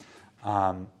trouble.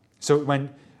 So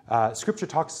when Scripture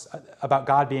talks about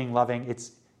God being loving,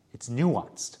 it's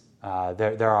nuanced.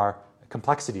 There are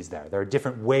complexities there. There are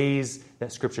different ways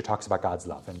that Scripture talks about God's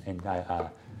love, and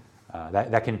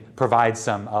that can provide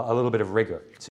a little bit of rigor